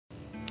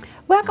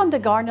Welcome to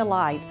Garden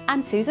Delights.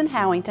 I'm Susan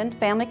Howington,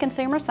 Family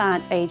Consumer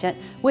Science Agent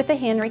with the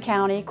Henry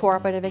County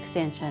Cooperative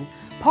Extension,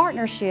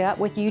 partnership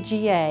with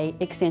UGA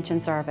Extension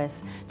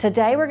Service.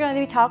 Today we're going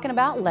to be talking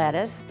about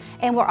lettuce,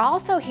 and we're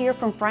also here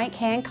from Frank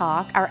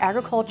Hancock, our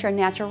Agriculture and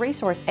Natural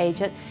Resource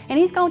Agent, and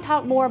he's going to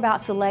talk more about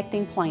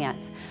selecting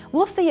plants.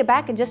 We'll see you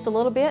back in just a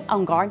little bit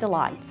on Garden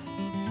Delights.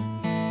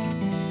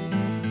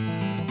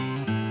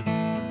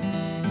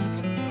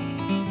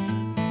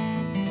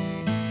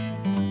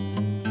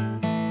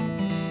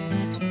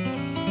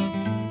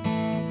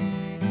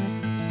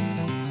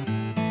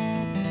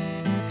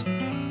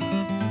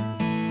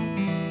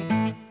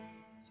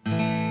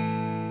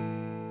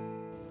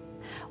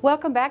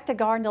 Welcome back to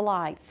Garden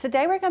Delights.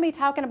 Today we're going to be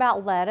talking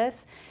about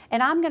lettuce,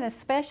 and I'm going to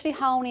especially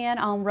hone in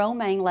on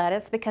romaine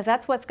lettuce because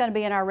that's what's going to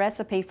be in our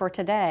recipe for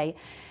today.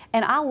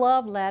 And I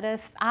love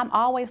lettuce. I'm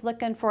always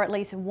looking for at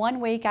least 1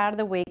 week out of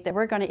the week that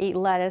we're going to eat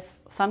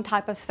lettuce, some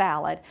type of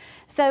salad.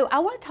 So I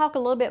want to talk a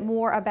little bit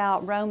more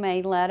about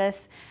romaine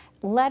lettuce.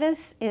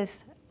 Lettuce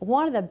is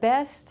one of the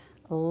best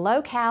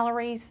low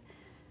calories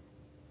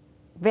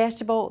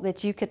vegetable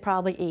that you could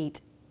probably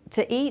eat.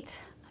 To eat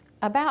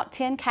about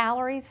 10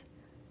 calories,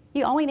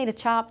 you only need a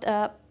chopped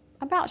up,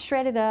 about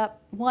shredded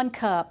up, 1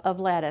 cup of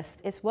lettuce.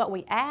 It's what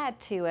we add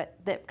to it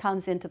that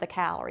comes into the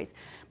calories.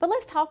 But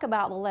let's talk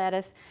about the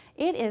lettuce.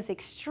 It is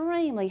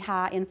extremely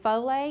high in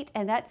folate,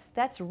 and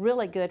that's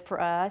really good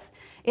for us.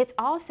 It's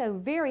also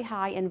very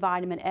high in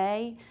vitamin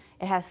A.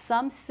 It has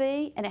some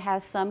C and it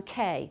has some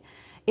K.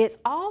 It's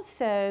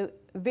also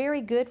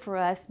very good for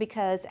us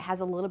because it has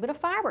a little bit of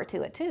fiber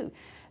to it too.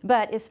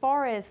 But as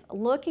far as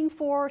looking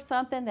for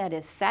something that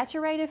is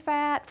saturated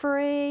fat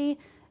free,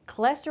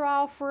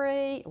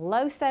 cholesterol-free,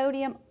 low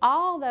sodium,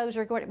 all those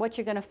are what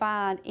you're going to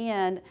find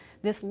in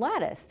this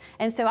lettuce.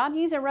 And so I'm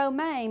using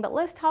romaine, but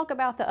let's talk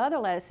about the other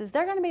lettuces.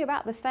 They're going to be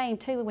about the same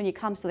too when it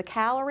comes to the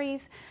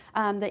calories,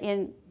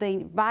 the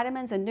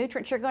vitamins and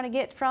nutrients you're going to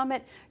get from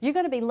it. You're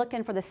going to be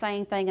looking for the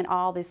same thing in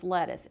all this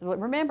lettuce. But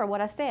remember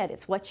what I said,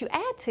 it's what you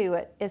add to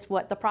it is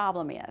what the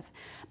problem is.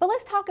 But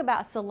let's talk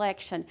about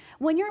selection.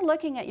 When you're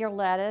looking at your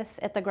lettuce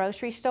at the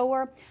grocery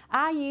store,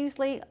 I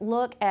usually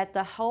look at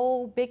the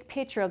whole big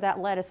picture of that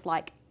lettuce.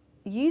 Like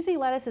usually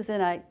lettuce is in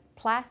a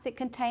plastic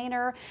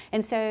container,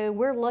 and so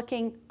we're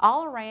looking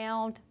all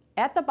around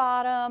at the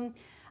bottom.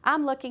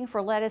 I'm looking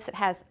for lettuce that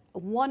has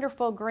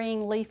wonderful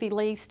green leafy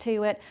leaves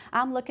to it.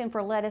 I'm looking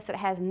for lettuce that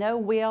has no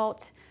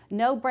wilt,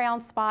 no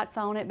brown spots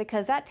on it,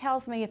 because that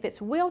tells me if it's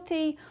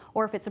wilty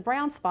or if it's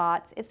brown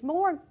spots, it's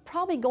more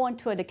probably going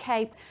to a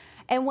decay.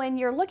 And when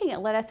you're looking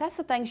at lettuce, that's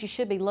the things you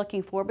should be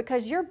looking for,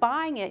 because you're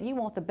buying it, you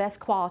want the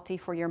best quality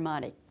for your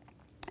money.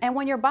 And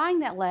when you're buying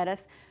that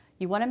lettuce,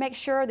 you want to make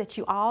sure that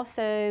you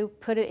also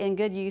put it in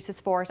good use as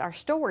far as our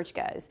storage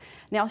goes.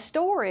 Now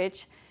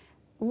storage,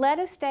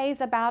 lettuce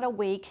stays about a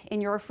week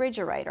in your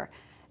refrigerator.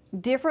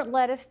 Different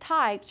lettuce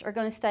types are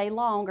going to stay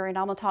longer, and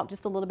I'm going to talk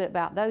just a little bit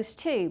about those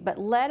too. But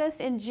lettuce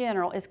in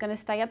general is going to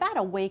stay about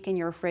a week in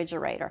your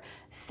refrigerator.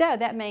 So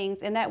that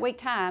means in that week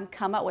time,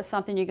 come up with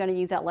something you're going to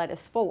use that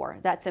lettuce for.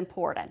 That's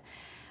important.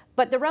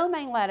 But the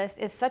romaine lettuce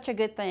is such a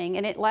good thing,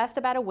 and it lasts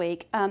about a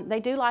week. They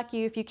do like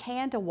you, if you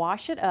can, to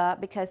wash it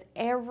up, because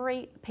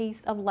every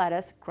piece of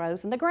lettuce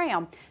grows in the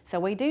ground.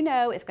 So we do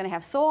know it's going to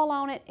have soil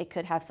on it. It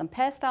could have some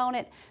pest on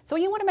it. So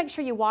you want to make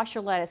sure you wash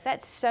your lettuce.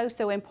 That's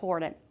so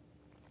important.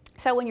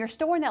 So when you're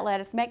storing that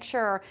lettuce, make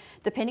sure,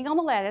 depending on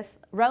the lettuce,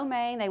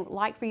 romaine, they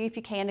like for you, if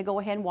you can, to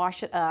go ahead and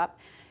wash it up.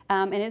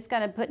 And it's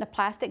going to put in a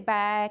plastic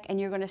bag, and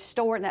you're going to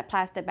store it in that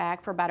plastic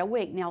bag for about a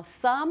week. Now,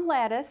 some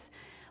lettuce,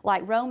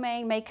 like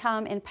romaine, may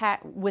come in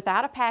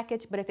without a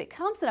package, but if it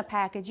comes in a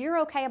package, you're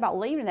okay about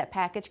leaving that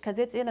package because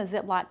it's in a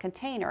Ziploc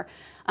container.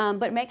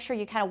 But make sure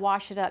you kind of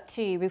wash it up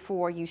too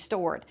before you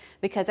store it,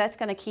 because that's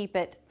going to keep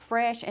it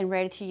fresh and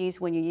ready to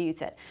use when you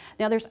use it.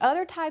 Now there's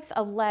other types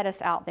of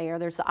lettuce out there.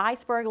 There's the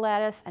iceberg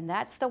lettuce, and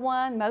that's the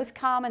one most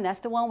common. That's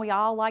the one we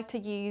all like to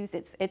use.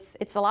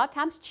 It's a lot of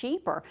times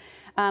cheaper,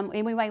 and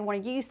we may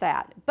want to use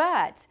that.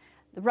 But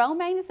the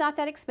romaine is not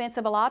that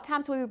expensive. A lot of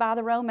times when we buy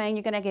the romaine,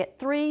 you're going to get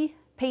three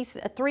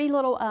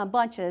little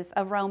bunches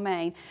of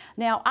romaine.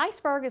 Now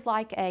iceberg is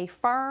like a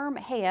firm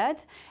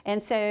head,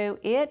 and so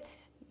it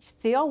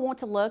still want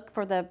to look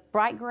for the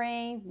bright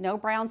green, no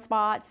brown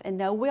spots, and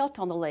no wilt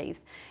on the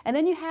leaves. And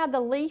then you have the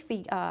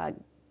leafy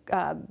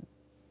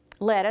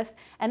lettuce,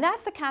 and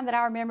that's the kind that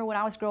I remember when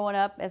I was growing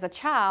up as a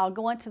child,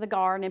 going to the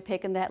garden and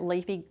picking that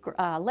leafy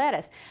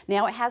lettuce.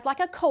 Now it has like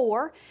a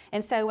core,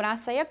 and so when I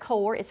say a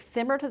core, it's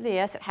similar to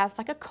this. It has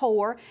like a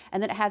core,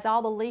 and then it has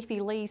all the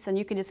leafy leaves, and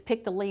you can just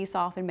pick the leaves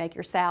off and make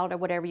your salad or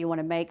whatever you want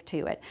to make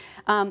to it.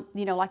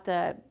 You know, like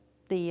the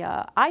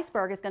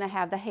iceberg is going to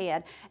have the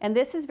head. And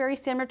this is very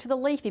similar to the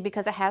leafy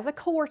because it has a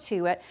core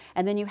to it,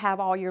 and then you have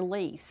all your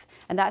leaves.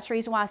 And that's the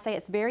reason why I say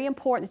it's very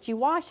important that you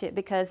wash it,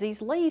 because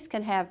these leaves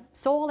can have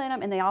soil in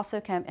them and they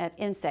also can have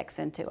insects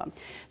into them.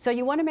 So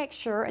you want to make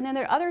sure. And then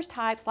there are other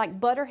types like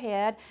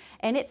butterhead,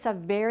 and it's a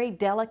very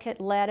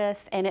delicate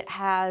lettuce, and it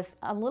has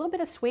a little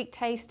bit of sweet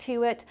taste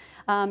to it.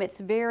 It's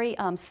very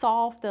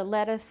soft, the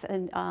lettuce,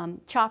 and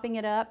chopping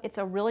it up. It's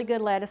a really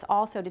good lettuce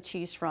also to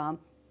choose from.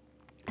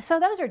 So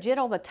those are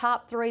generally the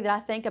top three that I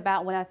think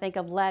about when I think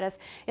of lettuce,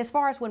 as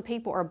far as when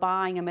people are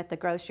buying them at the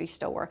grocery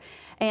store.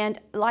 And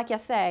like I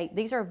say,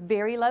 these are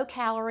very low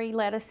calorie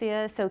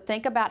lettuces, so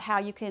think about how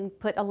you can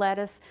put a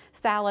lettuce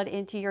salad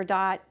into your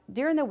diet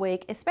during the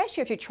week,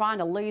 especially if you're trying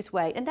to lose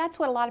weight. And that's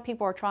what a lot of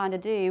people are trying to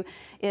do,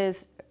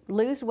 is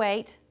lose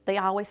weight. They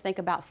always think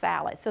about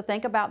salad. So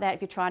think about that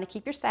if you're trying to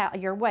keep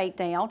your weight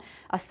down.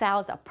 A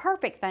salad is a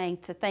perfect thing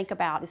to think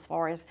about as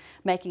far as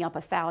making up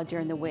a salad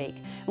during the week.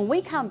 When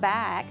we come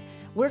back,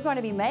 we're going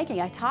to be making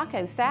a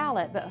taco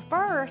salad, but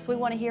first we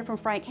want to hear from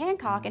Frank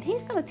Hancock, and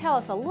he's going to tell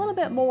us a little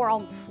bit more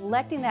on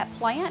selecting that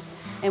plant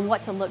and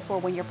what to look for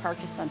when you're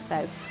purchasing them.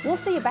 So we'll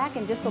see you back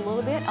in just a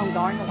little bit on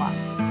Garden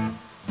Delights.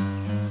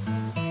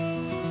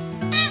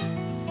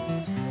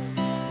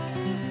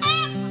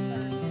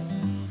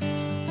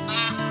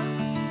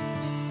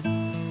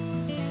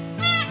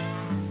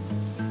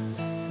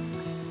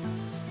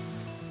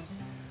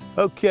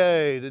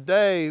 Okay,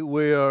 today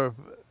we are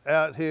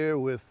out here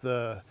with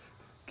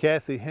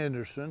Kathy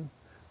Henderson.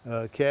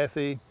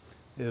 Kathy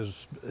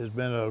has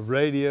been a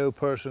radio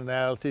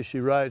personality. She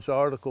writes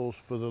articles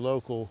for the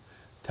local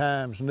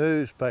Times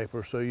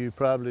newspaper, so you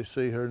probably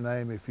see her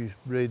name if you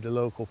read the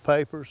local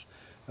papers.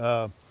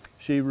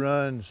 She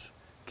runs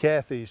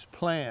Kathy's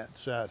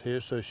Plants out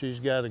here, so she's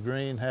got a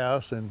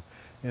greenhouse and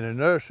a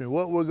nursery.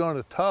 What we're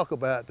going to talk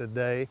about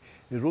today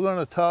is we're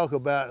going to talk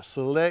about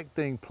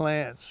selecting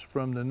plants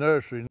from the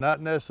nursery, not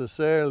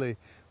necessarily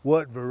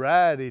what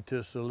variety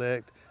to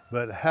select,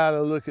 but how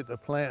to look at the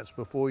plants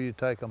before you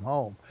take them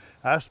home.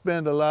 I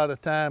spend a lot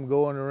of time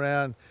going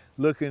around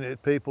looking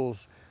at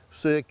people's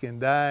sick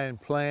and dying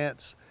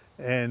plants,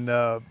 and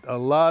a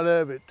lot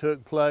of it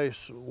took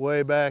place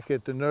way back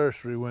at the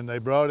nursery. When they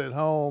brought it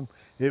home,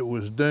 it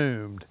was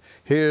doomed.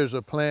 Here's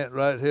a plant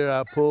right here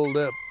I pulled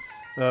up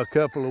a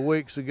couple of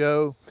weeks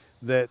ago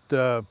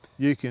that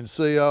you can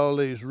see all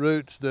these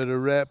roots that are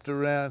wrapped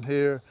around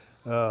here,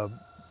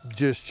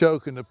 just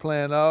choking the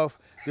plant off.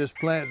 This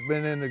plant's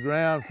been in the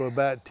ground for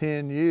about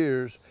 10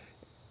 years.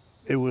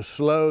 It was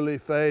slowly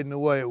fading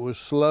away. It was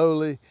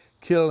slowly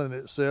killing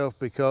itself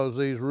because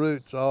these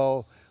roots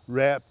all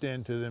wrapped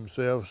into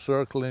themselves,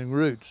 circling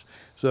roots.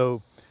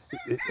 So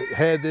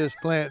had this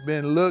plant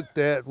been looked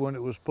at when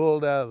it was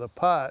pulled out of the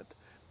pot,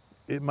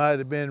 it might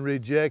have been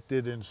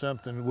rejected in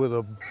something with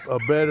a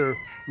better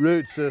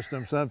root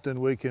system, something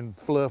we can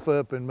fluff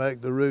up and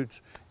make the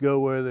roots go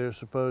where they're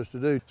supposed to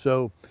do.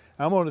 So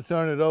I'm going to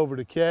turn it over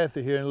to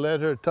Kathy here and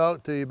let her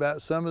talk to you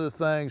about some of the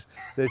things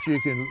that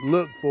you can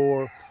look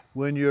for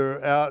when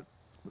you're out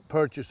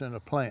purchasing a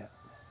plant.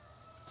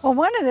 Well,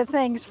 one of the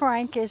things,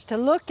 Frank, is to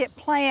look at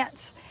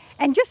plants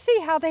and just see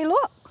how they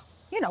look,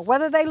 you know,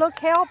 whether they look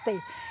healthy.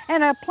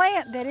 And a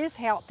plant that is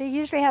healthy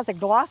usually has a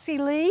glossy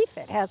leaf,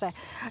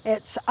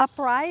 it's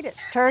upright,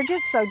 it's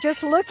turgid, so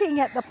just looking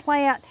at the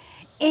plant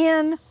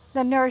in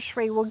the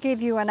nursery will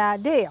give you an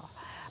idea.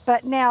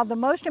 But now the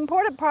most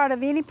important part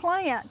of any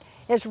plant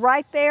is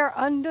right there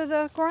under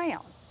the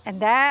ground, and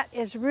that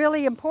is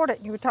really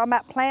important. You were talking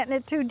about planting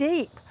it too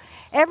deep.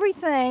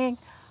 Everything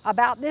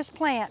about this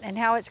plant and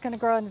how it's going to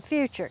grow in the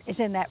future is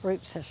in that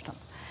root system.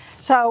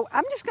 So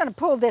I'm just going to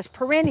pull this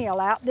perennial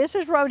out. This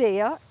is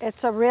rhodea.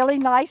 It's a really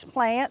nice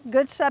plant,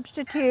 good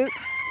substitute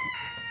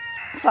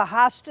for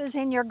hostas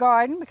in your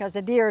garden because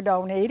the deer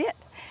don't eat it.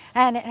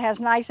 And it has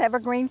nice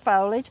evergreen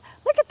foliage.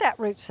 Look at that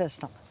root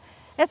system.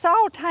 It's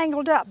all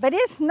tangled up, but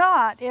it's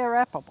not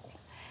irreparable.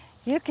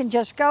 You can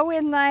just go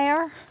in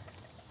there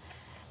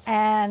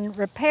and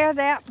repair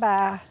that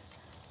by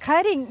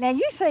cutting. Now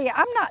you see,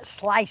 I'm not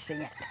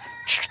slicing it.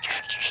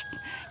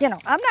 You know,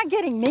 I'm not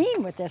getting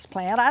mean with this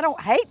plant. I don't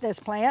hate this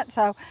plant,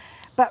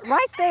 but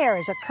right there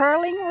is a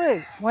curling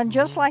root, one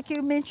just like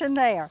you mentioned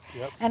there.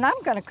 Yep. And I'm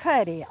going to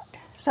cut it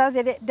so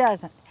that it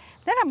doesn't.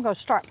 Then I'm going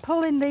to start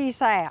pulling these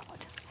out.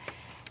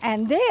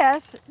 And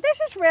this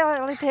is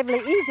relatively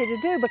easy to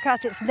do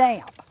because it's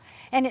damp.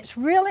 And it's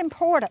real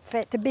important for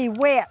it to be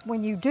wet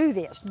when you do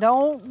this.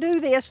 Don't do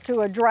this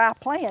to a dry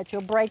plant,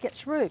 you'll break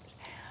its roots.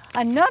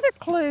 Another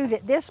clue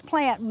that this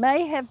plant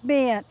may have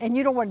been, and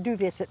you don't want to do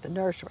this at the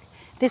nursery,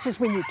 this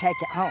is when you take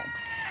it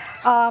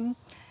home.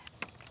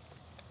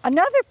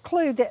 Another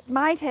clue that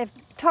might have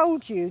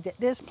told you that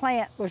this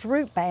plant was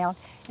root bound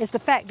is the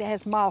fact that it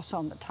has moss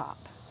on the top.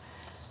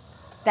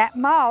 That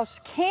moss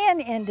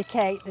can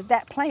indicate that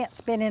that plant's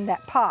been in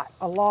that pot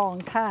a long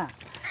time.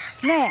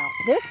 Now,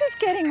 this is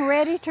getting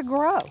ready to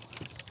grow.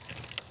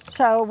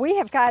 So we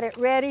have got it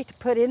ready to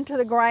put into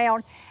the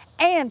ground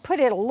and put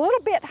it a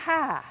little bit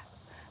high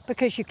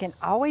because you can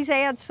always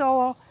add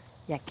soil.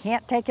 You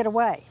can't take it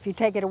away. If you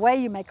take it away,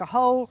 you make a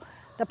hole.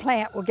 the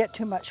plant will get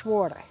too much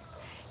water.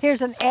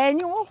 Here's an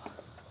annual.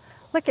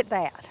 Look at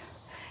that.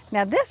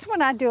 Now this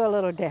one I do a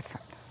little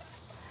different.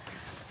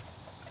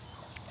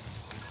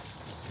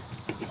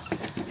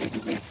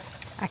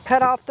 I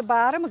cut off the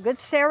bottom, a good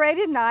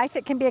serrated knife.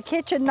 It can be a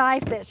kitchen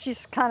knife that's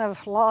just kind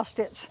of lost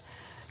its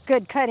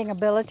good cutting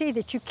ability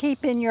that you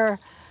keep in your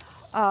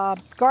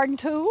garden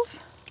tools.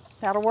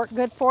 That'll work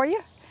good for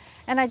you.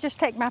 And I just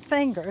take my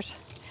fingers.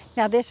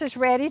 Now this is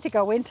ready to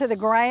go into the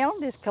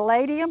ground. This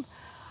caladium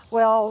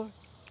will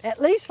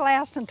at least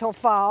last until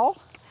fall.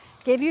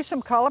 Give you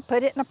some color,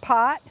 put it in a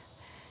pot.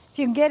 If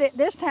you can get it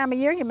this time of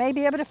year, you may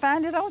be able to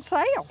find it on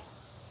sale.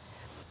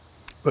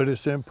 But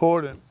it's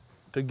important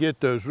to get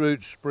those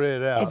roots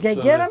spread out. If they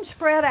get them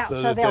spread out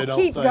so they'll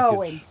keep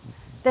going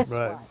this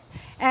way.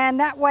 And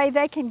that way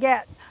they can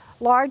get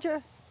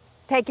larger,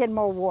 take in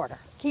more water,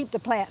 keep the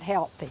plant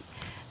healthy.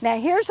 Now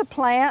here's a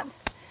plant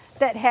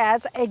that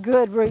has a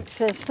good root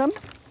system.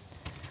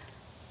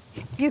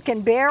 You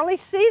can barely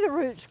see the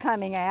roots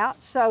coming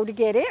out, so to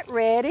get it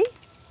ready,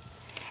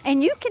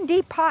 and you can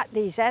depot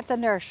these at the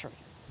nursery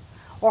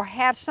or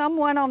have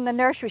someone on the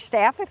nursery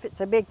staff, if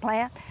it's a big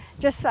plant,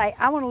 just say,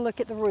 I want to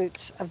look at the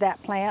roots of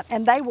that plant,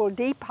 and they will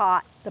depot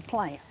the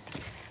plant.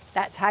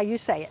 That's how you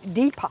say it,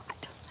 depot.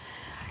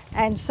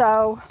 And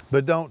so...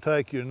 But don't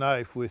take your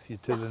knife with you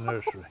to the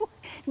nursery.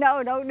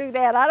 No, don't do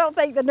that. I don't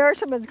think the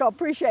nurseryman's going to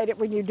appreciate it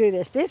when you do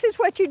this. This is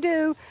what you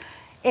do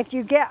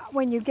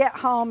when you get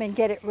home and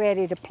get it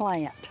ready to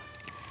plant.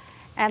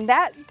 And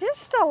that,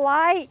 just a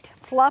light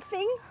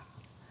fluffing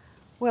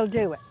will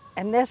do it.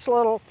 And this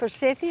little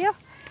forsythia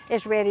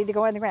is ready to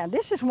go in the ground.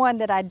 This is one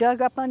that I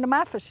dug up under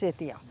my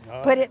forsythia.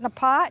 Put it in a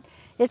pot.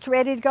 It's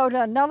ready to go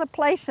to another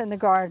place in the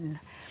garden.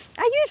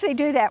 I usually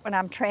do that when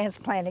I'm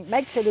transplanting. It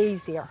makes it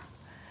easier.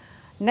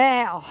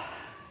 Now,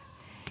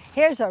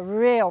 here's a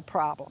real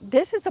problem.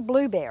 This is a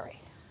blueberry.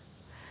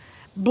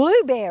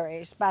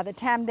 Blueberries, by the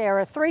time they're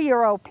a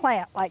 3-year-old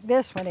plant like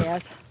this one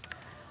is,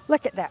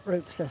 look at that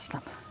root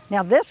system.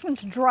 Now this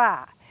one's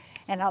dry,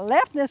 and I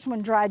left this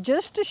one dry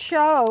just to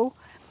show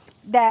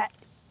that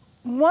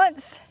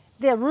once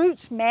the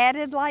roots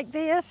matted like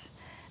this,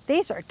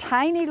 these are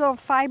tiny little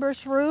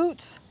fibrous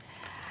roots,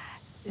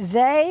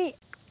 they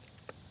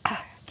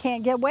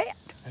can't get wet.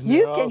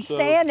 You can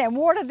stand and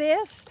water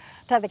this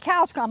till the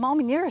cows come home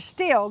and you're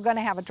still going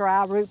to have a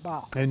dry root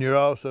ball. And you're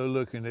also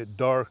looking at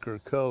darker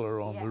color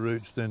on the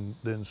roots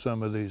than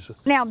some of these.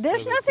 Now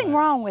there's nothing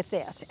wrong with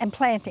this and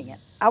planting it.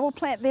 I will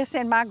plant this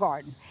in my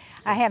garden.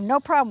 I have no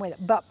problem with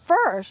it. But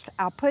first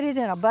I'll put it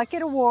in a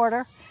bucket of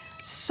water,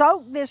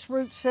 soak this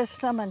root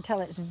system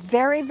until it's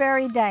very,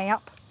 very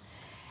damp,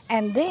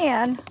 and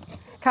then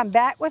come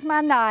back with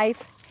my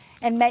knife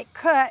and make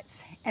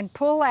cuts and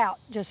pull out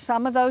just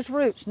some of those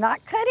roots,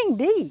 not cutting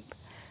deep,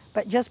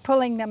 but just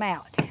pulling them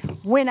out.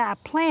 When I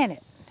plant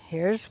it,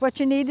 here's what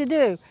you need to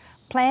do.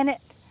 Plant it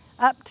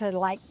up to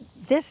like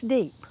this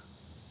deep.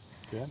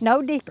 Okay.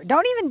 No deeper.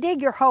 Don't even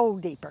dig your hole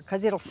deeper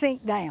because it'll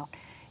sink down.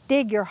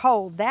 Dig your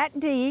hole that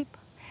deep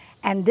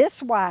and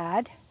this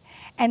wide.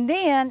 And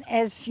then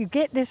as you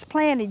get this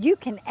planted, you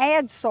can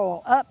add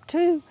soil up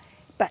to,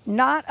 but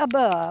not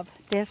above,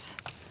 this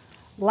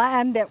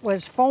line that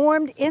was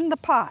formed in the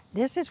pot.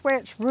 This is where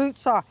its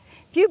roots are.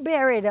 If you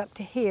bury it up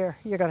to here,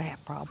 you're going to have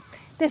a problem.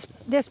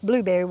 This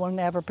blueberry will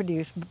never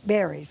produce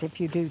berries if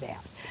you do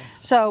that.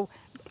 So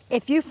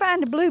if you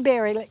find a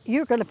blueberry,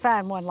 you're going to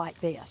find one like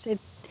this.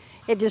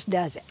 It just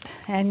does it.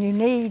 And you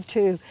need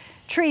to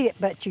treat it,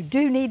 but you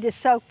do need to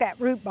soak that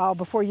root ball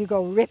before you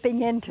go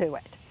ripping into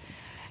it.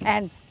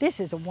 And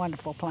this is a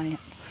wonderful plant.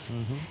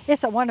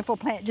 It's a wonderful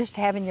plant just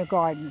to have in your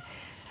garden.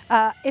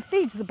 It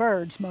feeds the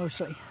birds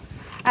mostly.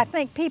 I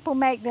think people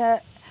make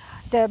the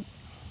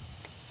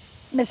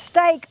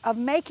mistake of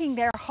making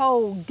their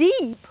hole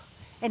deep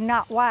and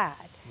not wide.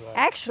 Right.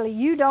 Actually,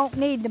 you don't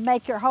need to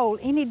make your hole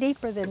any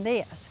deeper than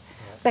this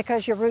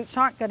because your roots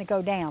aren't going to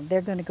go down,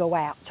 they're going to go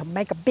out. So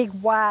make a big,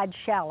 wide,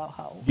 shallow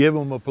hole. Give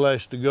them a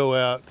place to go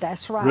out.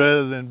 That's right.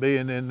 Rather than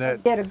being in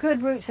that, get a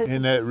good root system.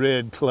 In that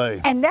red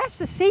clay. And that's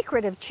the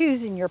secret of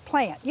choosing your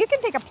plant. You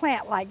can take a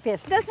plant like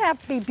this. It doesn't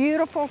have to be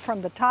beautiful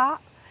from the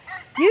top.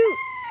 You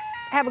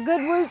have a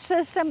good root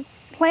system,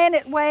 plant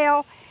it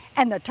well,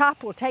 and the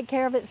top will take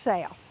care of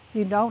itself.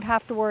 You don't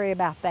have to worry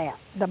about that.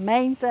 The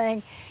main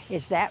thing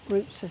is that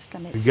root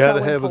system. It's you got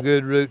to have a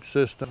good root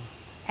system,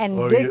 and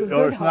or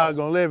it's not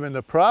going to live. And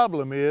the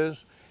problem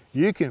is,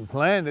 you can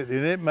plant it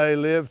and it may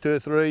live 2 or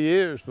 3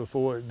 years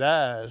before it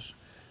dies,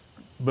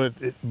 but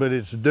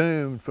it's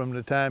doomed from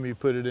the time you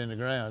put it in the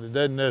ground. It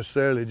doesn't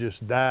necessarily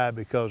just die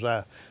because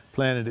I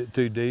planted it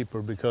too deep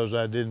or because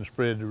I didn't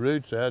spread the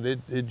roots out. It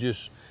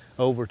just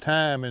over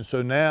time, and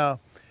so now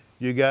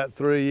you got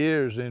 3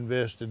 years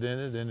invested in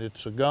it and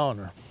it's a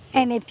goner.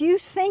 And if you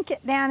sink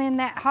it down in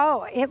that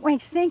hole, it will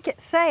sink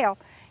itself.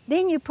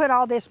 Then you put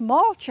all this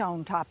mulch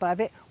on top of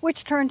it,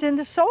 which turns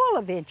into soil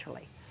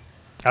eventually.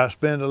 I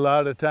spend a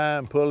lot of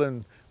time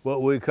pulling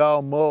what we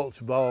call mulch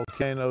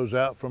volcanoes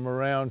out from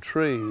around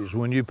trees.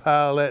 When you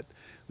pile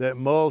that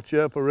mulch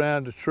up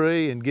around a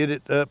tree and get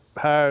it up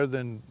higher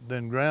than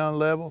ground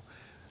level,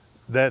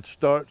 that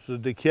starts the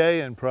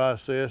decaying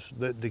process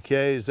that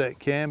decays that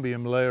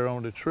cambium layer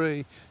on the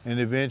tree, and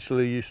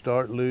eventually you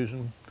start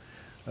losing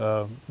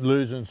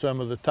some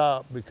of the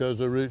top because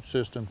the root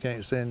system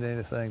can't send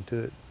anything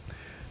to it.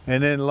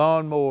 And then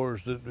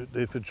lawnmowers,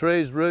 if a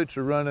tree's roots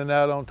are running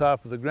out on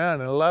top of the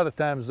ground, and a lot of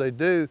times they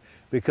do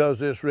because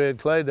this red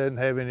clay doesn't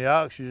have any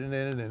oxygen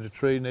in it, and the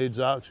tree needs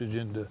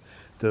oxygen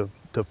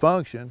to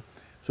function,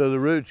 so the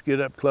roots get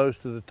up close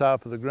to the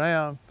top of the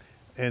ground,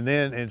 and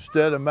then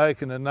instead of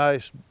making a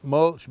nice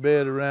mulch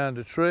bed around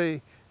the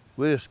tree,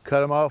 we just cut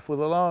them off with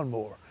a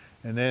lawnmower.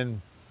 And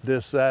then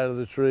this side of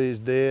the tree is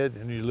dead,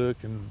 and you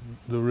look and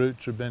the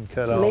roots have been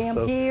cut off.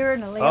 Limb here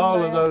and a limb all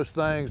there. of those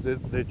things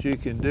that you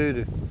can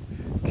do to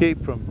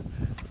keep from,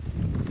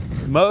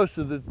 most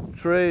of the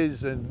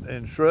trees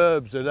and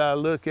shrubs that I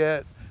look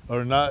at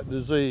are not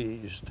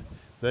diseased.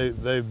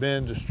 They've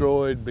been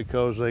destroyed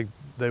because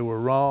they were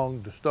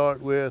wrong to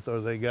start with, or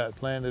they got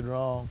planted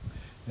wrong.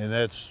 And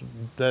that's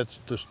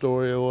the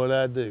story of what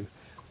I do.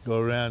 Go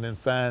around and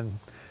find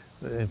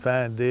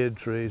dead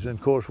trees. And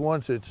of course,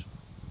 once it's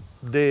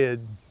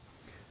dead,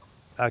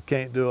 I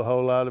can't do a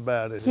whole lot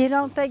about it. You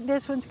don't think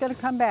this one's going to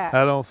come back?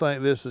 I don't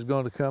think this is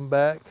going to come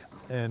back,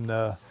 and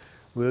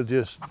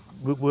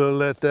we'll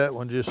let that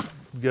one just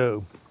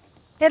go.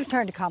 It'll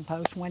turn to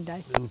compost one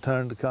day. It'll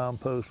turn to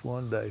compost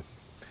one day.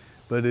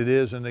 But it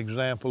is an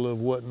example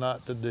of what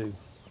not to do.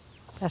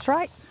 That's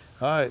right.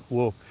 All right,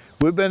 well,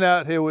 we've been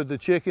out here with the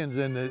chickens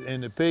and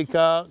the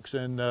peacocks,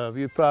 and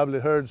you've probably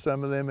heard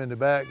some of them in the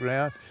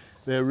background.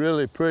 They're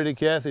really pretty.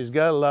 Kathy's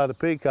got a lot of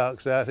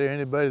peacocks out here.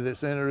 Anybody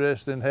that's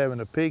interested in having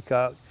a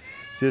peacock,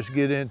 just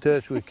get in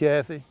touch with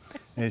Kathy,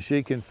 and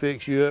she can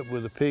fix you up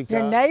with a peacock.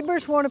 Your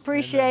neighbors won't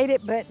appreciate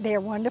it, but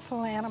they're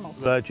wonderful animals.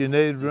 But you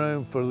need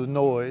room for the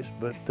noise,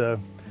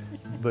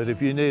 but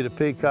if you need a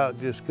peacock,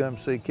 just come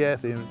see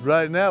Kathy. And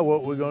right now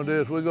what we're going to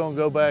do is we're going to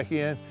go back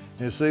in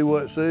and see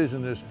what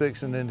Susan is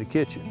fixing in the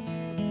kitchen.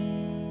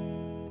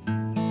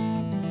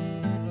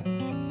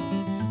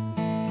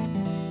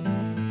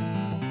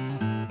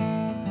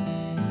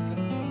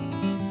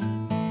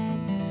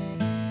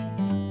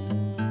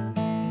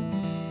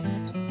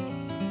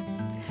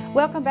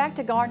 Welcome back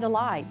to Garden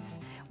Delights.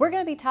 We're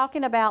going to be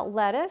talking about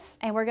lettuce,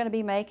 and we're going to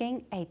be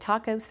making a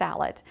taco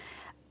salad.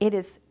 It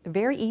is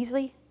very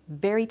easy,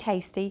 very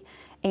tasty,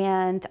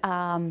 and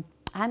I'm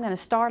going to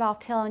start off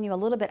telling you a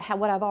little bit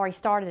what I've already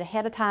started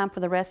ahead of time for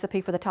the recipe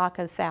for the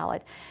taco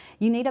salad.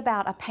 You need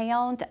about a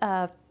pound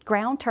of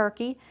ground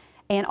turkey,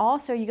 and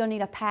also you're going to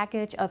need a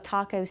package of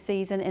taco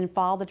season and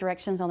follow the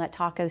directions on that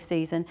taco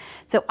season.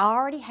 So I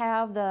already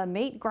have the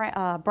meat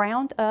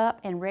browned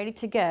up and ready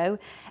to go,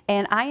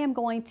 and I am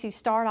going to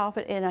start off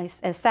in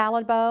a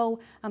salad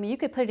bowl. I mean, you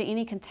could put it in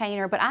any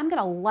container, but I'm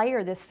going to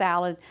layer this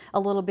salad a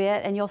little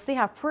bit, and you'll see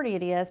how pretty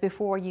it is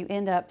before you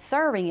end up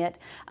serving it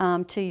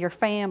to your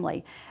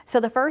family. So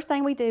the first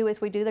thing we do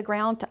is we do the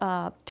ground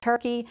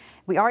turkey.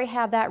 We already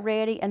have that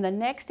ready, and the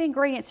next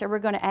ingredients that we're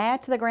going to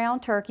add to the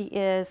ground turkey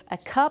is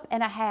 1.5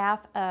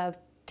 cups of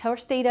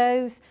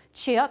Tostitos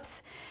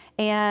chips,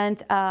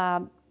 and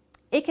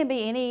it can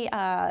be any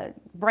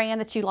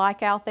brand that you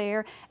like out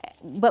there.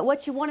 But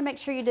what you want to make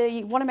sure you do,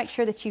 you want to make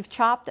sure that you've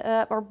chopped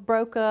up or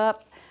broke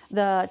up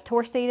the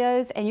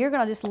Tostitos, and you're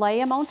going to just lay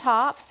them on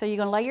top. So you're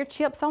going to lay your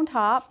chips on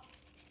top,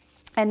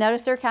 and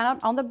notice they're kind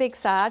of on the big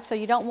side, so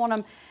you don't want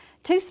them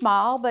too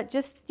small, but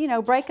just, you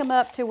know, break them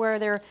up to where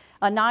they're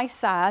a nice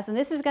size. And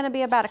this is going to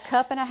be about 1.5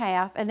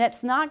 cups, and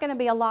that's not going to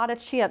be a lot of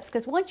chips,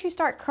 because once you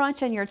start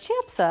crunching your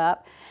chips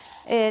up,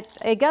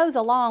 it goes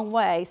a long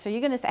way. So you're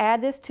going to just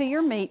add this to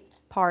your meat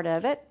part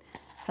of it.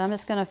 So I'm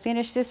just going to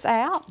finish this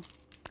out,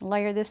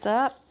 layer this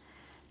up,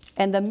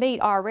 and the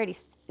meat already,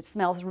 it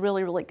smells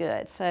really, really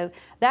good. So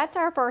that's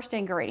our first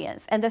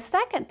ingredients. And the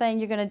second thing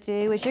you're going to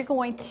do is you're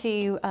going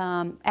to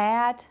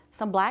add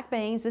some black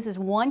beans. This is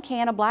 1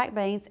 can of black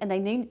beans, and they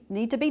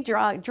need to be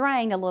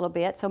drained a little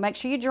bit, so make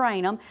sure you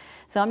drain them.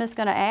 So I'm just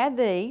going to add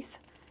these.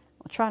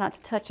 I'll try not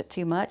to touch it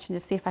too much and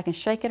just see if I can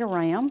shake it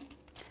around.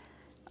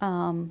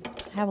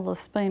 Have a little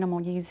spoon, I'm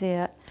going to use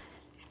it.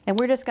 And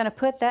we're just going to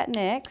put that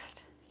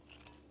next.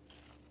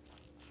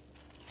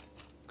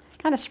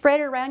 Kind of spread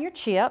it around your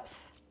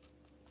chips.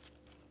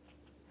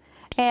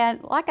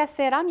 And like I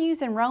said, I'm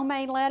using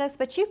romaine lettuce,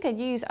 but you could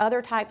use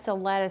other types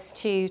of lettuce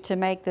too to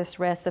make this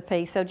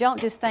recipe. So don't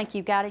just think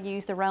you've got to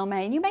use the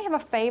romaine. You may have a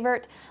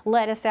favorite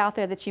lettuce out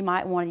there that you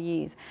might want to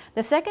use.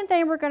 The second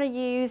thing we're going to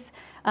use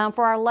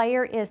for our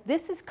layer is,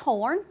 this is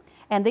corn.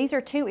 And these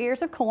are 2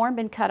 ears of corn,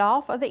 been cut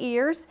off of the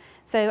ears.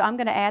 So I'm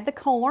going to add the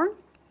corn.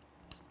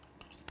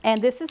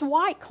 And this is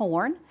white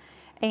corn.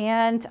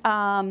 And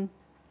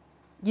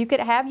you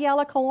could have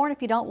yellow corn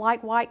if you don't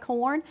like white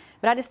corn,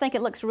 but I just think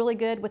it looks really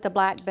good with the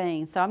black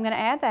beans. So I'm going to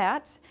add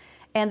that.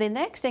 And the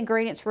next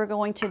ingredients we're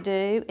going to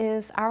do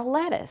is our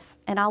lettuce.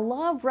 And I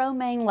love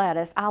romaine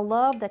lettuce. I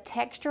love the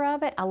texture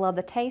of it. I love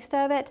the taste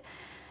of it.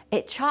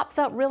 It chops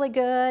up really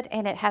good,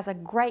 and it has a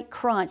great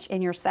crunch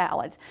in your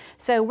salads.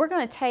 So we're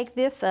going to take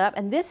this up,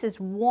 and this is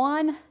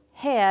 1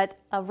 head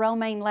of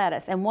romaine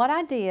lettuce. And what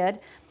I did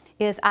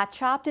is I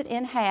chopped it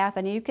in half,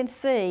 and you can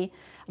see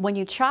when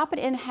you chop it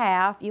in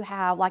half, you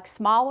have like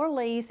smaller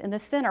leaves in the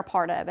center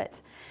part of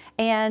it.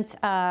 And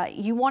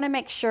you want to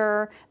make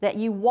sure that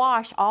you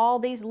wash all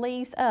these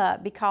leaves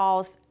up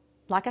because,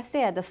 like I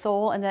said, the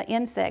soil and the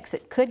insects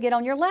that could get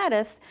on your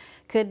lettuce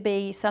could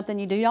be something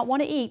you do not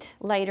want to eat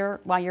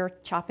later while you're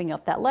chopping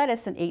up that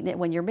lettuce and eating it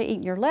when you're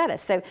eating your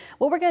lettuce. So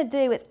what we're going to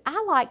do is,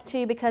 I like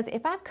to, because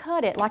if I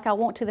cut it like I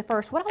want to the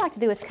first, what I like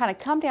to do is kind of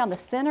come down the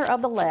center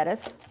of the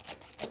lettuce,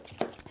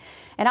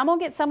 and I'm going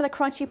to get some of the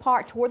crunchy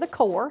part toward the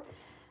core,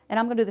 and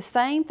I'm going to do the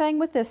same thing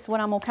with this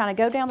one. I'm going to kind of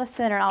go down the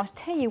center, and I'll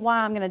tell you why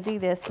I'm going to do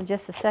this in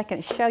just a second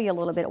and show you a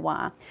little bit of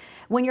why.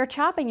 When you're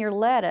chopping your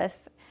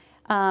lettuce,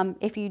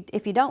 if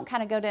you don't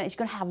kind of go down, you're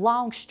going to have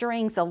long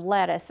strings of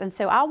lettuce, and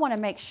so I want to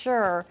make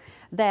sure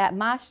that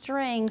my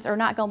strings are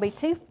not going to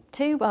be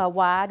too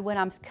wide when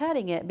I'm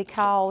cutting it,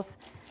 because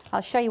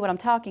I'll show you what I'm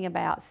talking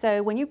about.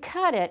 So when you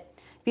cut it,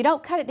 if you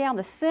don't cut it down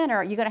the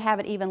center, you're going to have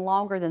it even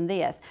longer than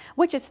this,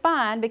 which is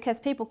fine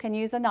because people can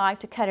use a knife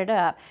to cut it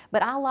up.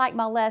 But I like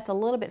my lettuce a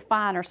little bit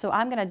finer, so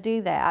I'm going to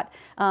do that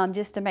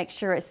just to make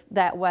sure it's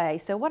that way.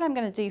 So what I'm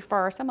going to do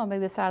first, I'm going to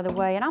move this out of the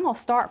way, and I'm going to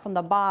start from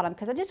the bottom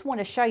because I just want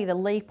to show you the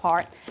leaf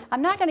part.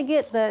 I'm not going to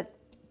get the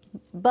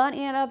bunt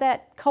end of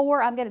that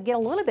core. I'm going to get a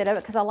little bit of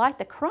it because I like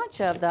the crunch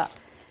of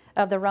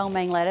the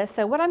romaine lettuce.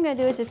 So what I'm going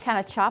to do is just kind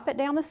of chop it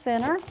down the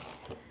center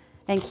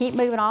and keep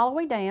moving all the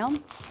way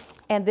down.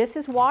 And this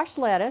is washed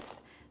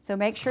lettuce, so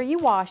make sure you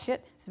wash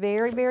it. It's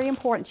very, very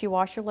important you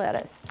wash your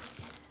lettuce.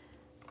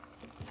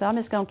 So I'm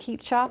just going to keep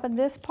chopping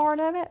this part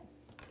of it.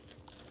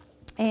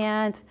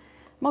 And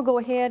I'm going to go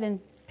ahead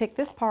and pick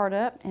this part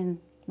up and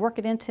work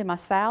it into my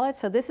salad.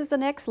 So this is the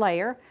next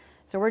layer.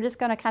 So we're just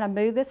going to kind of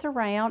move this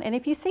around. And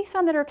if you see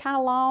some that are kind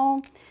of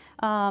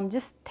long,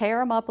 just tear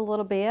them up a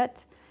little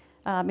bit.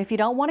 If you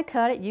don't want to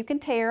cut it, you can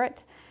tear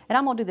it. And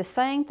I'm going to do the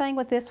same thing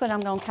with this one. I'm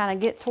going to kind of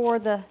get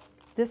toward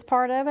this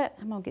part of it.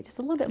 I'm going to get just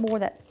a little bit more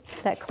of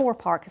that core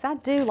part because I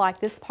do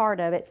like this part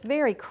of it. It's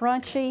very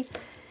crunchy.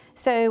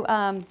 So,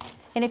 and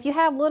if you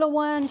have little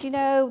ones, you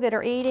know, that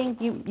are eating,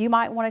 you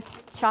might want to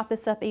chop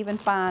this up even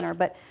finer,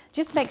 but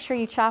just make sure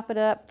you chop it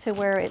up to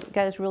where it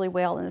goes really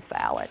well in the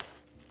salad.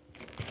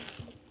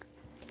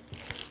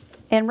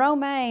 And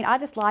romaine, I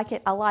just like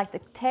it. I like the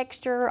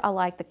texture. I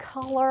like the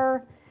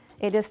color.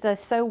 It just does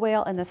so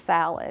well in the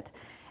salad.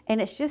 And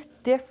it's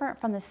just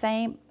different from the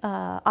same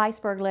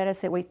iceberg lettuce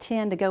that we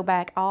tend to go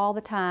back all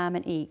the time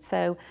and eat.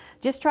 So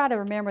just try to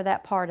remember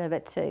that part of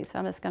it too. So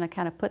I'm just going to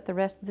kind of put the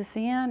rest of this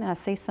in. I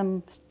see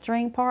some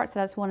string parts, so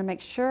I just want to make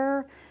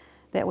sure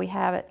that we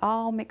have it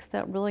all mixed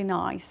up really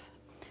nice.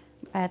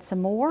 Add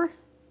some more.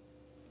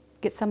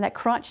 Get some of that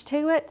crunch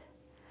to it.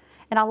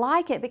 And I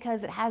like it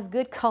because it has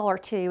good color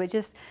too. It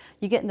just,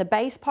 you get in the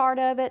base part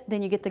of it,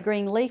 then you get the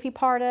green leafy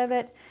part of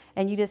it,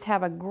 and you just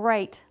have a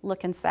great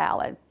looking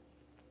salad.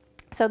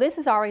 So this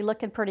is already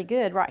looking pretty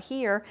good right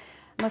here.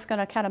 I'm just going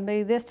to kind of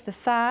move this to the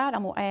side.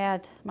 I'm going to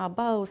add my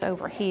bows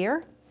over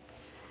here.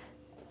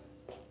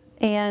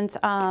 And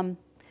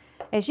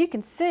as you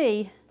can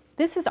see,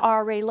 this is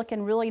already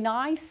looking really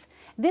nice.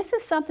 This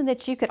is something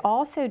that you could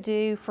also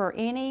do for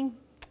any,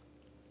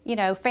 you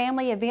know,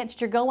 family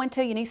events you're going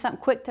to. You need something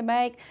quick to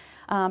make.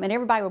 And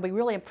everybody will be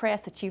really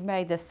impressed that you've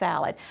made this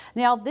salad.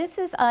 Now this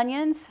is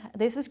onions.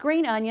 This is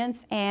green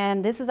onions,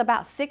 and this is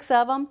about 6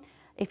 of them.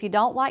 If you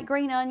don't like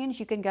green onions,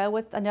 you can go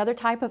with another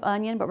type of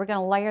onion, but we're going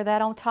to layer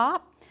that on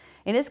top.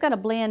 And it's going to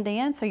blend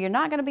in, so you're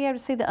not going to be able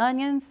to see the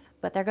onions,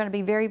 but they're going to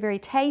be very, very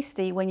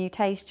tasty when you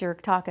taste your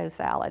taco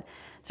salad.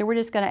 So we're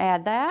just going to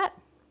add that.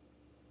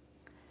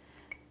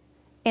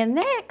 And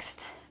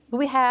next,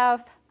 we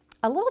have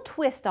a little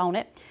twist on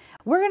it.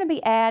 We're going to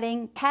be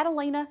adding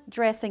Catalina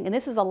dressing, and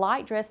this is a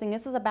light dressing.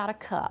 This is about a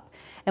cup.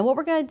 And what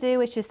we're going to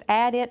do is just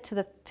add it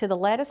to the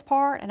lettuce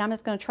part, and I'm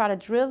just going to try to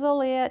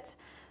drizzle it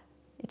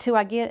till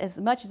I get as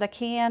much as I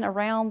can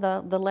around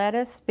the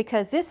lettuce,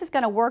 because this is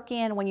going to work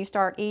in when you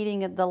start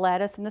eating the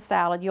lettuce and the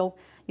salad. You'll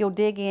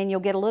dig in, you'll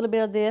get a little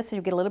bit of this, and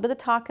you'll get a little bit of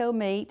the taco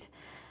meat.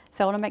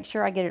 So I want to make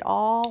sure I get it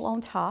all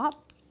on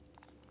top.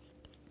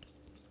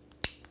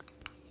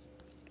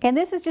 And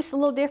this is just a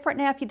little different.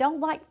 Now, if you don't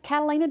like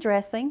Catalina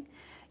dressing,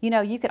 you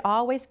know, you could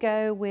always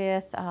go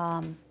with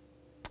a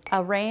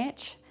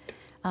ranch.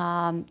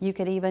 You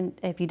could even,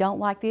 if you don't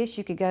like this,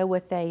 you could go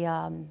with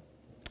a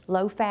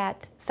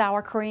low-fat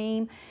sour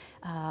cream.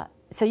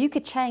 So you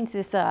could change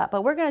this up,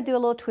 but we're going to do a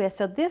little twist.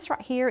 So this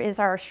right here is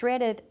our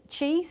shredded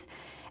cheese,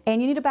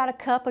 and you need about a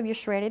cup of your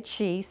shredded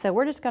cheese. So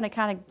we're just going to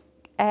kind of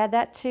add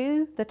that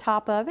to the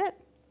top of it.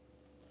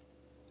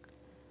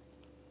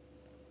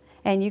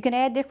 And you can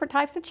add different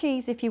types of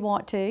cheese if you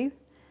want to.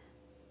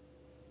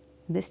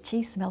 This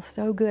cheese smells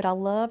so good. I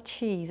love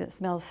cheese. It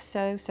smells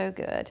so, so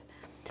good.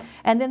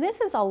 And then this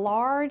is a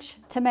large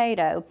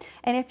tomato.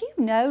 And if you've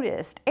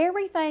noticed,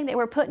 everything that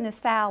we're putting in the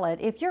salad,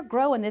 if you're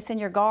growing this in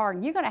your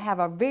garden, you're going to have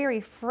a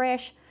very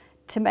fresh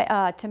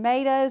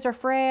tomatoes are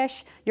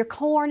fresh, your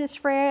corn is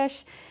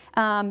fresh,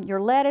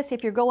 your lettuce,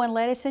 if you're growing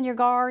lettuce in your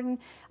garden.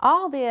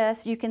 All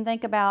this, you can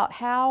think about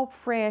how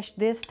fresh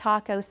this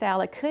taco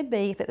salad could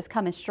be if it was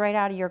coming straight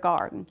out of your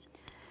garden.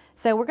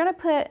 So we're going to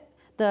put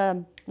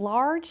the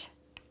large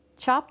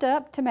chopped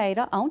up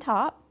tomato on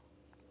top.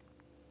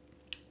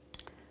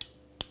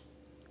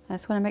 I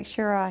just want to make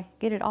sure I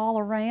get it all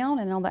around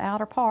and on the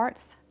outer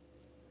parts.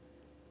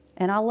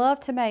 And I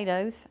love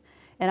tomatoes,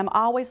 and I'm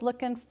always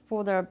looking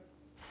for the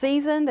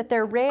season that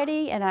they're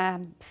ready, and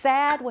I'm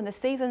sad when the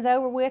season's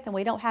over with and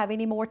we don't have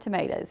any more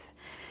tomatoes.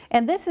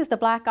 And this is the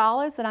black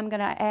olives that I'm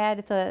going to add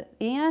at the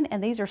end,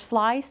 and these are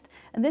sliced.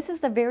 And this is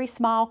the very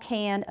small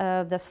can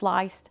of the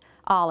sliced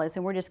olives,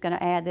 and we're just going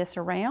to add this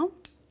around.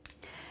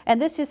 And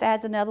this just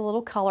adds another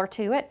little color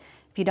to it.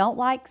 If you don't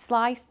like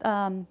sliced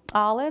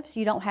olives,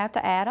 you don't have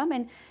to add them.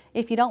 And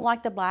if you don't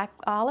like the black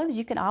olives,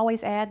 you can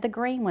always add the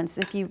green ones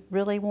if you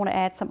really want to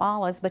add some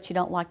olives, but you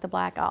don't like the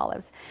black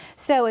olives.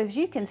 So as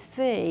you can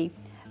see,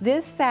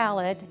 this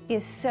salad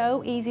is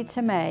so easy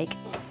to make.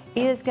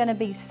 It is going to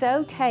be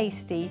so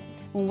tasty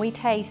when we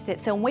taste it.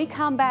 So when we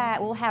come back,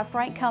 we'll have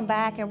Frank come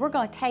back and we're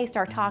going to taste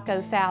our taco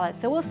salad.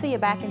 So we'll see you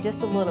back in just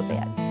a little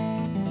bit.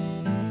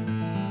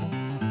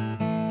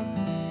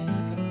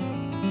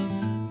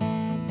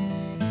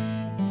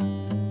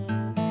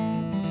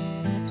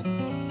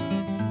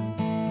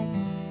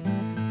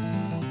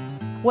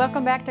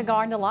 Welcome back to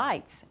Garden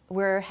Delights.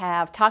 We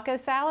have taco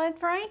salad,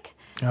 Frank.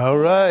 All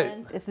right.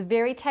 And it's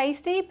very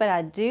tasty, but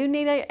I do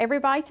need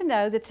everybody to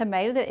know the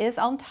tomato that is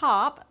on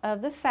top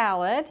of the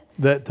salad.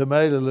 That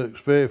tomato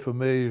looks very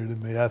familiar to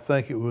me. I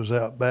think it was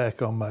out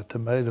back on my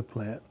tomato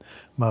plant,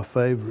 my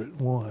favorite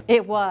one.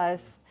 It was.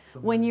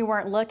 When you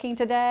weren't looking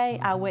today,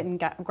 I went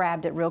and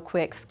grabbed it real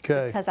quick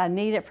because I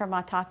need it for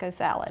my taco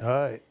salad. All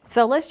right.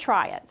 So let's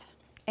try it.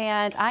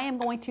 And I am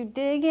going to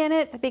dig in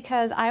it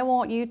because I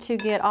want you to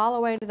get all the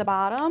way to the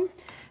bottom.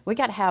 We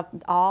got to have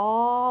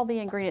all the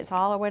ingredients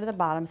all the way to the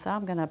bottom. So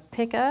I'm going to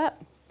pick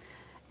up,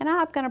 and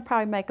I'm going to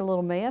probably make a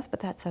little mess, but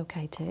that's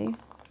okay too.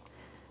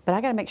 But I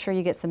got to make sure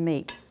you get some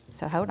meat.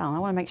 So hold on, I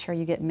want to make sure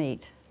you get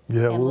meat.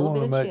 Yeah, we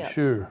want to make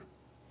sure.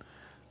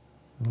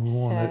 We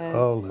want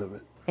all of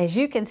it. As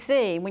you can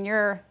see, when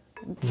you're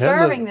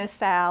serving this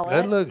salad,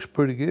 that looks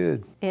pretty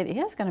good. It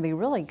is going to be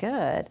really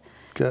good.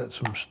 Got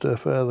some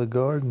stuff out of the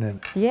garden in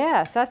it.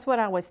 Yes, that's what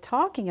I was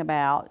talking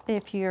about.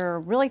 If you're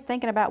really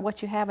thinking about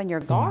what you have in your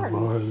garden,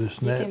 borrow this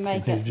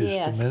napkin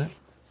here just a minute.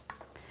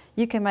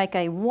 You can make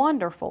a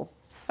wonderful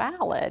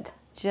salad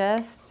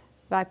just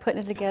by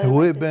putting it together. And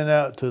we've been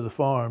out to the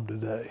farm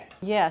today.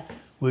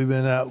 Yes. We've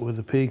been out with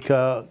the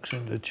peacocks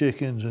and the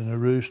chickens and the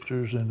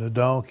roosters and the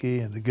donkey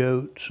and the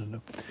goats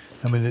and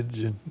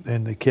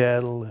and the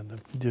cattle and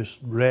just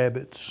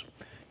rabbits,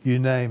 you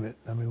name it.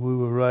 I mean, we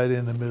were right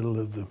in the middle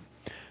of the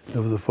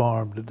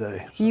farm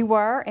today. So. You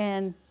were,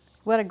 and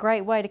what a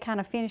great way to kind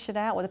of finish it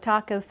out with a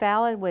taco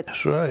salad.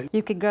 That's right.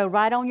 You could go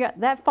right on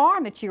that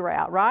farm that you were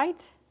at,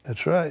 right?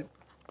 That's right.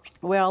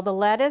 Well, the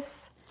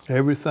lettuce.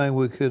 Everything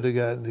we could have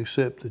gotten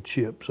except the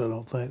chips. I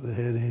don't think they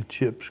had any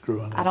chips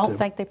growing up. I don't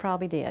think they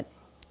probably did.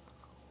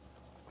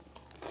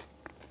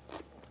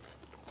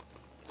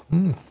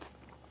 Mm.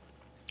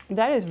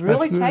 That is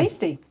really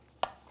tasty.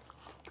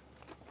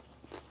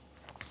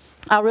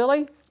 I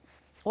really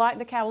like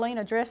the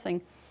Catalina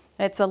dressing.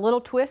 It's a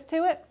little twist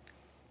to it,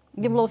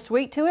 give a little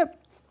sweet to it.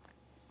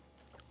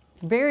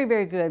 Very,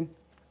 very good.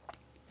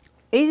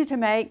 Easy to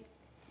make.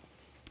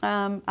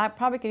 I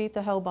probably could eat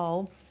the whole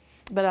bowl,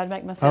 but I'd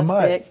make myself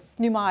sick.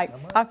 You might.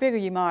 I figure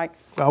you might.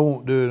 I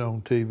won't do it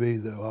on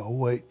TV though. I'll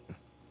wait.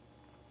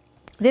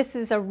 This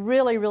is a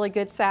really, really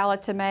good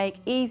salad to make,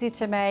 easy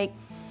to make.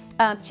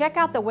 Check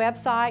out the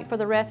website for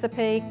the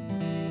recipe.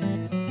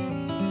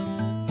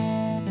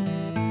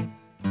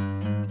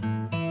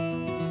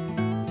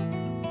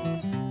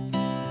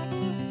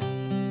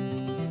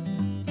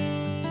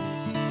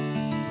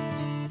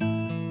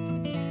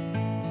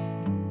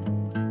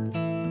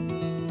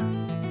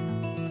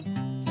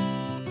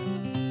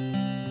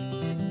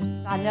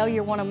 I know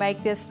you want to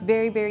make this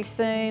very, very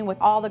soon with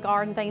all the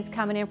garden things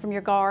coming in from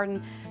your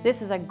garden.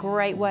 This is a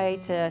great way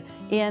to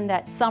end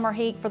that summer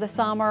heat for the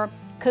summer,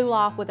 cool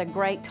off with a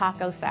great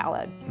taco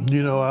salad.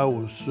 You know, I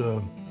was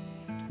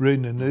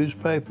reading the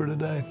newspaper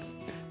today,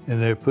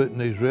 and they're putting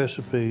these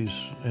recipes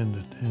in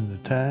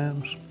the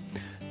Times,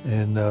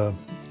 and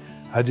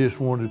I just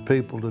wanted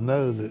people to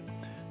know that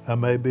I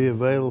may be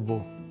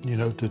available, you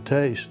know, to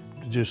taste.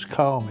 Just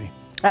call me.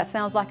 That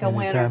sounds like a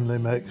winner. Anytime they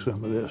make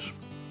some of this.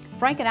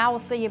 Frank and I will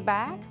see you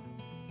back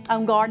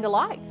on Garden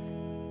Delights.